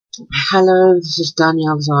Hello, this is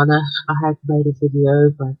Danielle Zana. I had made a video,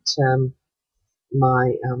 but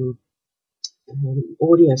my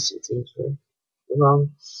audio settings were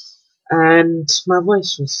wrong, and my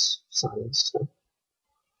voice was silenced.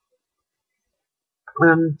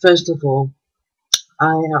 First of all,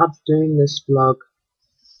 I am doing this vlog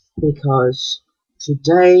because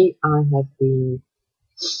today I have been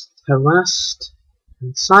harassed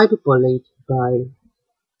and cyberbullied by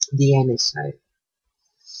the NSA.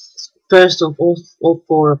 First of all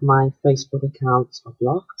four of my Facebook accounts are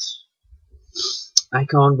blocked. I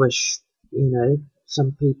can't wish,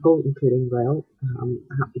 some people, including Rail, a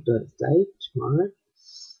happy birthday tomorrow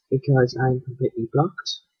because I'm completely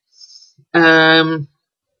blocked. Um,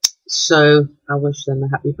 so I wish them a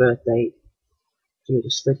happy birthday through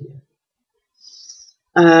this video.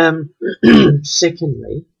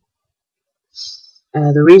 Secondly,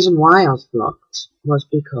 the reason why I was blocked was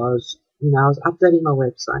because I was updating my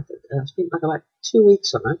website. I spent like about 2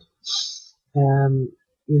 weeks on it.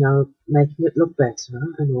 Making it look better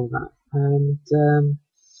and all that. And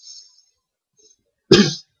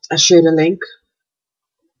I shared a link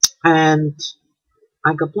and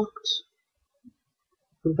I got blocked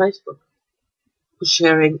from Facebook for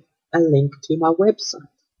sharing a link to my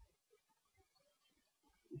website.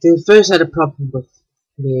 They first had a problem with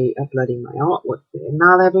me uploading my artwork there, and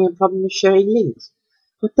now they're having a problem with sharing links.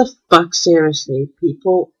 What the fuck, seriously?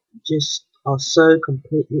 People just are so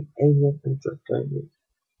completely alien and draconian.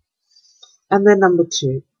 And then number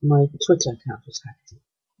two, my Twitter account was hacked.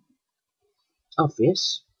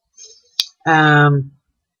 Obvious.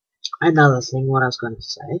 Another thing, what I was going to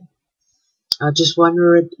say, I just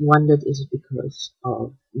wondered, is it because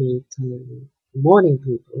of me warning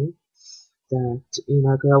people that,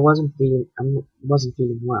 because I wasn't feeling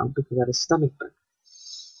well because I had a stomach bug.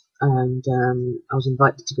 And I was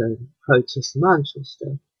invited to go and protest in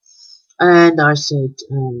Manchester. And I said,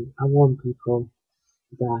 I warn people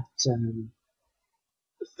that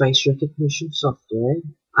face recognition software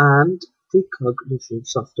and precognition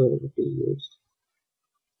software will be used.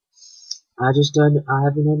 I haven't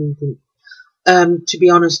had anything. To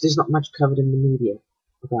be honest, there's not much covered in the media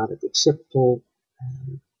about it, except for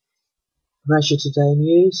Russia Today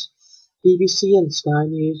News, BBC and Sky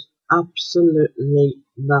News. Absolutely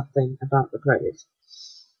nothing about the protest.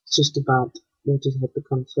 It's just about what has had the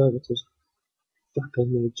Conservatives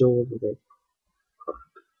flapping their jaw with it.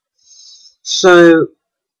 So,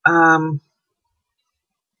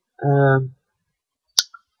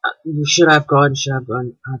 should I have gone? I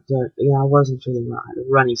don't. I wasn't feeling well. I had a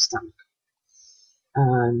runny stomach,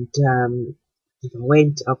 and if I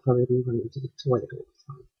went, I'll probably be running to the toilet all the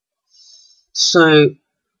time. So,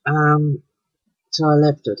 so I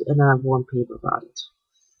left it, and I warned people about it.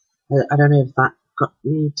 I don't know if that got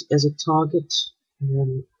me as a target,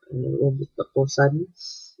 all of a sudden,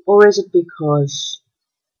 or is it because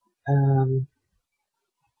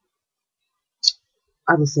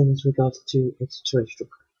other things regarding to extraterrestrial.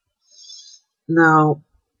 Now,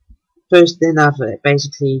 first, then I've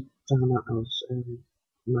basically found out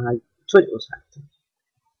my Twitter was hacked.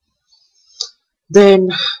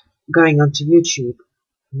 Then going onto YouTube.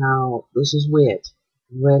 Now this is weird,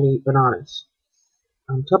 really bananas.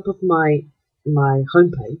 On top of my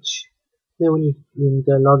homepage, when you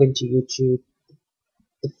go log into YouTube,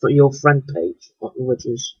 your front page, which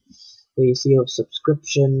is where you see your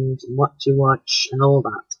subscriptions and what you watch and all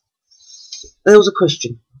that. There was a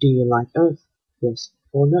question: do you like Earth? Yes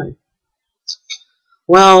or no?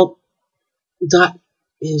 Well, that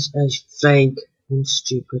is a vague and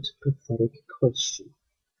stupid, pathetic question.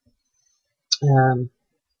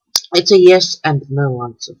 It's a yes and no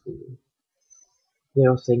answer for me. There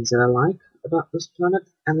are things that I like about this planet,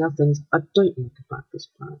 and there are things I don't like about this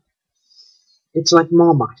planet. It's like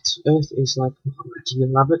Marmite. Earth is like Marmite. You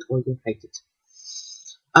love it or you hate it.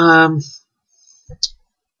 The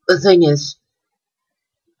thing is,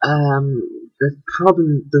 the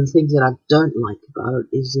things that I don't like about it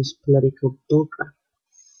is this political bullcrap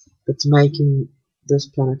that's making this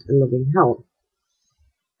planet a living hell.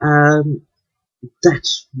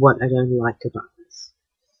 That's what I don't like about this.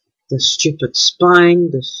 The stupid spying,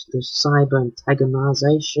 the cyber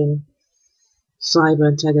antagonization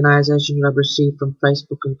you have received from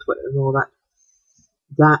Facebook and Twitter and all that.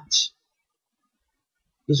 That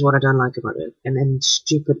is what I don't like about it. And then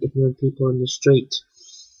stupid, ignorant people in the street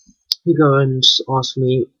who go and ask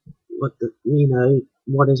me what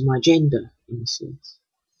is my gender, in a sense.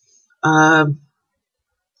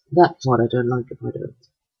 That's what I don't like about it.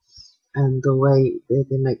 And the way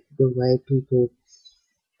the way people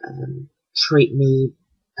treat me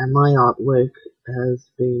and my artwork has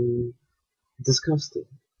been disgusting.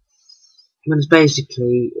 Well, it's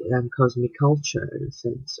basically cosmic culture in a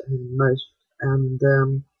sense,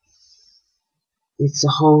 and it's a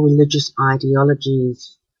whole religious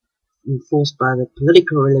ideologies enforced by the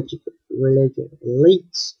political religious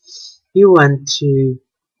elites who want to,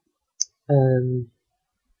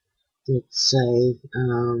 let's say,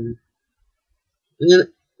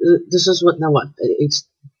 this is what now what it's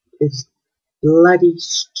bloody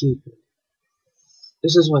stupid.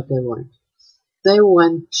 This is what they want. They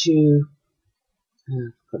want to,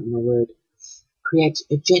 I've forgotten my word, create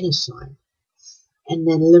a genocide and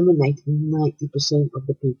then eliminate 90% of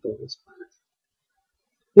the people on this planet.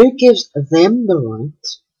 Who gives them the right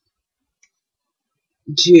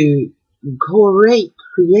to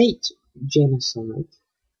create genocide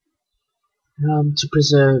to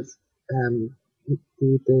preserve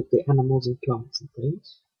the animals and plants and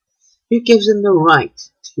things? Who gives them the right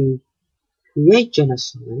to create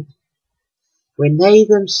genocide when they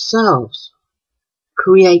themselves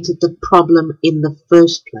created the problem in the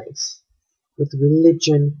first place with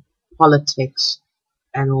religion, politics,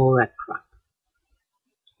 and all that crap?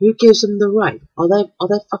 Who gives them the right? Are they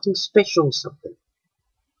fucking special or something?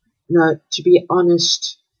 No, to be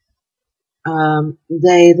honest,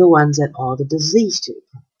 they're the ones that are the disease to it.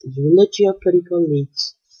 The religio-political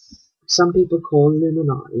elites. Some people call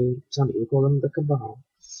Illuminati, some people call them the Cabal.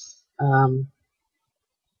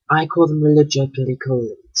 I call them religio-political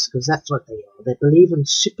elites because that's what they are. They believe in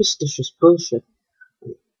superstitious bullshit,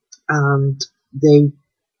 and they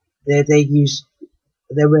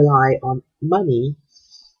rely on money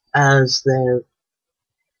as their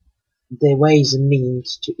ways and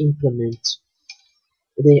means to implement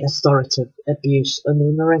the authoritative abuse on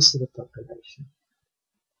the rest of the population.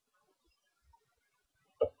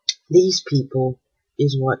 These people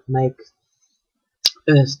is what make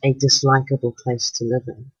Earth a dislikable place to live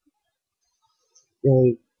in.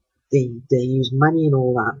 They use money and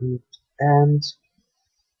all that, and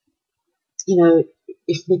you know,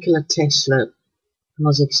 if Nikola Tesla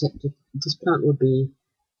was accepted, this planet would be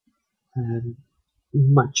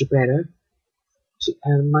much better,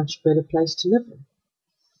 a much better place to live in.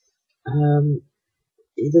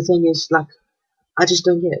 The thing is, like, I just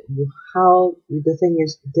don't get how. The thing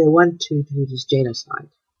is, they want to do this genocide.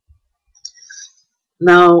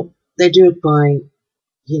 Now they do it by,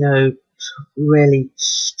 you know, really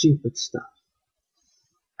stupid stuff,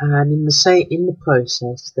 and in the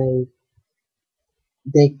process, they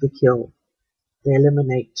kill, they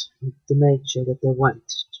eliminate the nature that they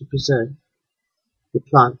want to preserve, the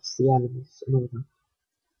plants, the animals, and all that,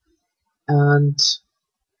 and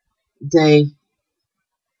they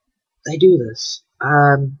do this,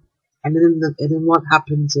 and then what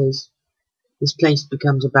happens is this place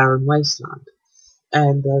becomes a barren wasteland,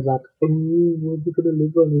 and they're like, oh, what are we gonna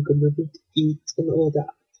live on? We're gonna have to eat and all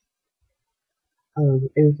that.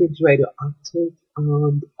 Everything's radioactive,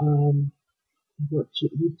 and what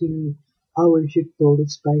should we do? Oh, we should build a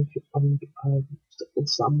spaceship and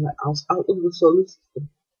somewhere else out of the solar system.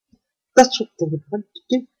 That's what they would want to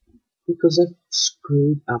do because they've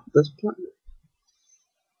screwed up this planet.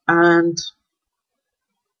 And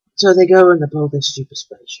so they go and they build their stupid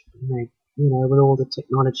spaceship, and they, you know, with all the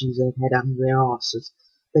technologies they've had under their asses,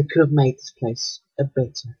 they could have made this place a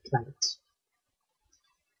better planet,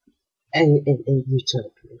 a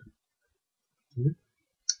utopia. You know?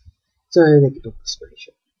 So they could build the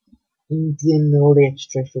spaceship, and then all the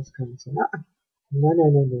extraterrestrials come and say, no.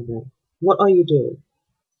 What are you doing?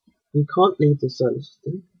 You can't leave the solar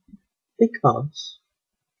system because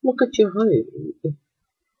look at your home.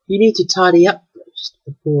 You need to tidy up first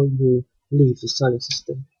before you leave the solar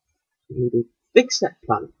system. You need to fix that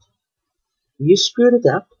planet. You screwed it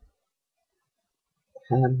up.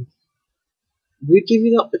 We give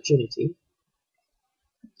you the opportunity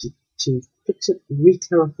to fix it,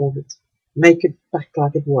 re-terraform it, make it back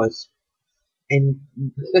like it was, and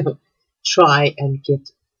try and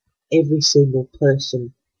get every single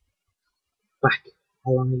person back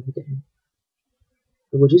alive again,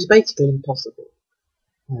 which is basically impossible,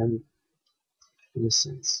 in a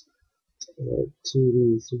sense, to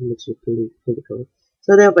these military political.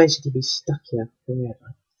 So they'll basically be stuck here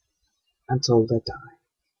forever until they die.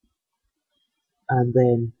 And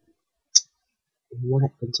then what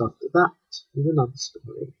happens after that is another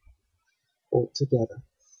story altogether.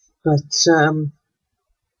 But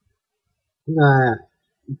no,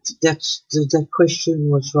 that question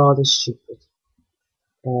was rather stupid.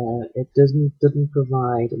 It didn't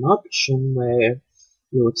provide an option where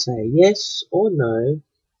you would say yes or no,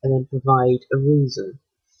 and then provide a reason.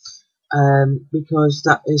 Because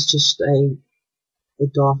that is just a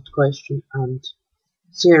daft question, and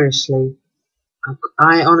seriously,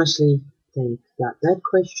 I honestly think that that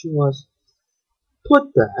question was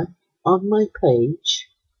put there on my page.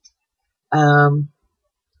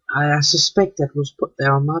 I suspect that was put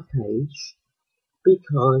there on my page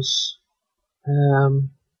because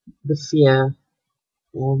the fear,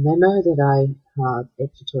 and they know that I have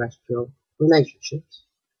extraterrestrial relationships,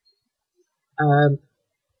 and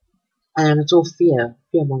it's all fear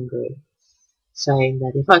mongering, saying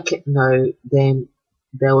that if I click no, then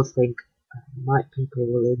they'll think my people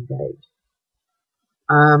will invade,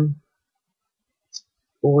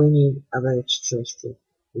 or any other extraterrestrial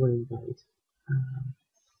will invade.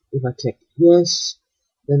 If I click yes,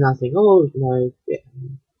 then I think, oh no,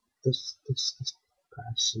 this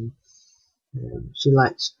person, she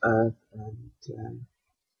likes Earth, and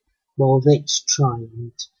well, let's try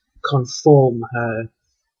and conform her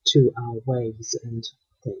to our ways and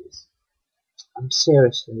things.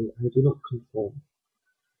 Seriously, I do not conform.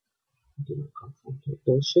 I do not conform to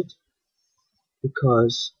bullshit,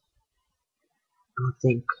 because I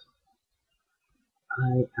think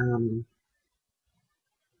I am.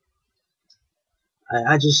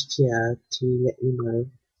 I just here to let you know,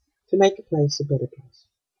 to make a place a better place.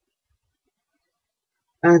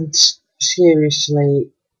 And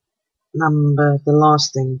seriously, the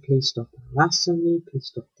last thing, please stop harassing me, please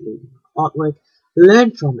stop deleting my artwork.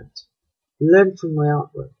 Learn from it. Learn from my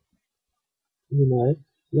artwork.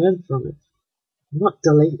 Learn from it. Not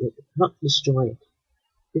delete it, not destroy it.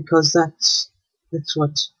 Because that's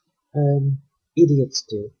what idiots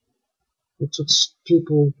do. That's what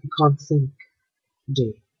people who can't think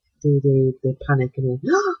do. They panic and they,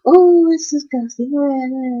 oh, it's disgusting,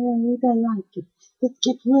 we don't like it. Let's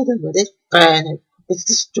get rid of it, let's burn it, let's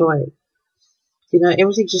destroy it.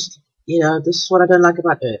 Everything just, this is what I don't like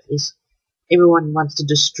about Earth, is everyone wants to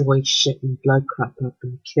destroy shit and blow crap up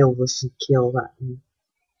and kill this and kill that, and,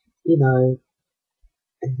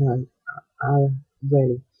 I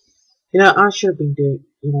really, I should have been doing,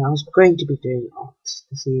 I was going to be doing art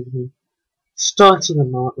this evening, starting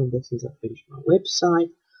on art when this is, I finish my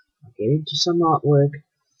website, I'll get into some artwork.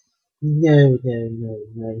 No.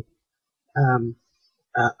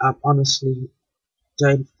 I honestly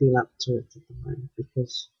don't feel up to it at the moment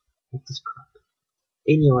because of this crap.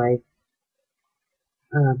 Anyway,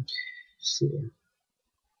 see ya.